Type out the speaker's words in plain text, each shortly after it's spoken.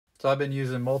So I've been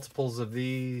using multiples of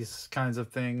these kinds of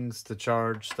things to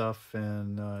charge stuff,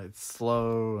 and it's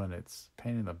slow and it's a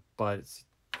pain in the butt.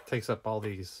 It takes up all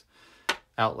these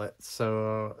outlets.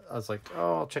 So I was like,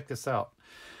 oh, I'll check this out.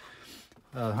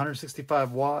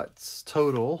 165 watts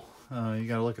total. You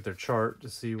got to look at their chart to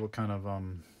see what kind of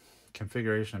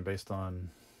configuration based on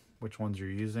which ones you're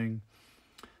using.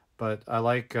 But I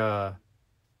like the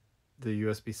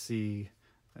USB-C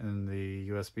and the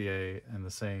USB-A in the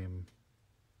same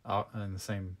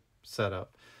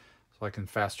setup, so I can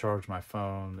fast charge my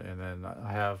phone. And then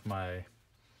I have my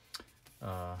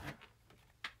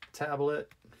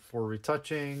tablet for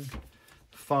retouching,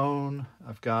 phone.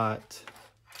 I've got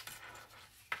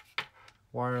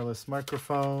wireless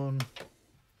microphone.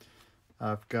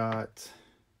 I've got,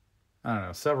 I don't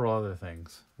know, several other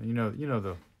things. You know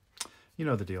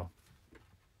the deal.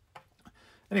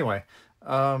 Anyway,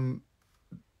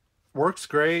 works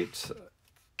great.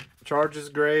 Charges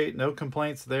great. No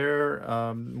complaints there.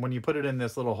 When you put it in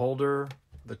this little holder,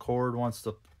 the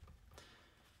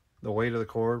weight of the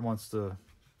cord wants to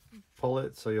pull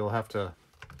it, so you'll have to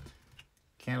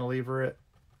cantilever it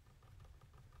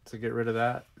to get rid of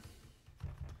that.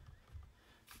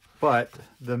 But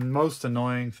the most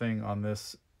annoying thing on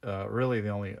this, really the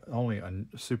only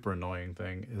super annoying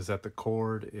thing, is that the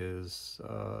cord is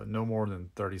no more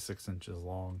than 36 inches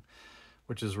long,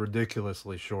 which is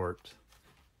ridiculously short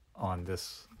on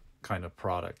this kind of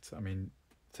product. I mean,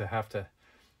 to have to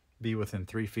be within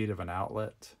 3 feet of an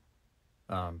outlet,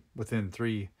 within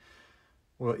 3,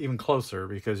 well, even closer,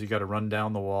 because you got to run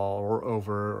down the wall or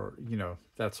over, or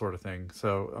that sort of thing.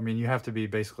 So I mean, you have to be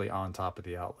basically on top of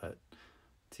the outlet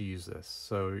to use this.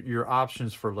 So your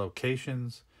options for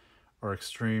locations are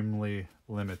extremely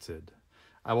limited.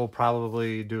 I will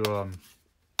probably do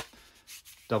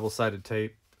double-sided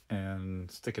tape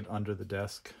and stick it under the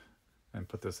desk and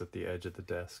put this at the edge of the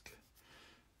desk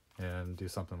and do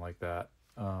something like that.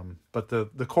 But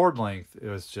the cord length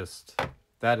is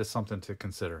that is something to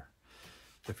consider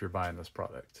if you're buying this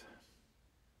product.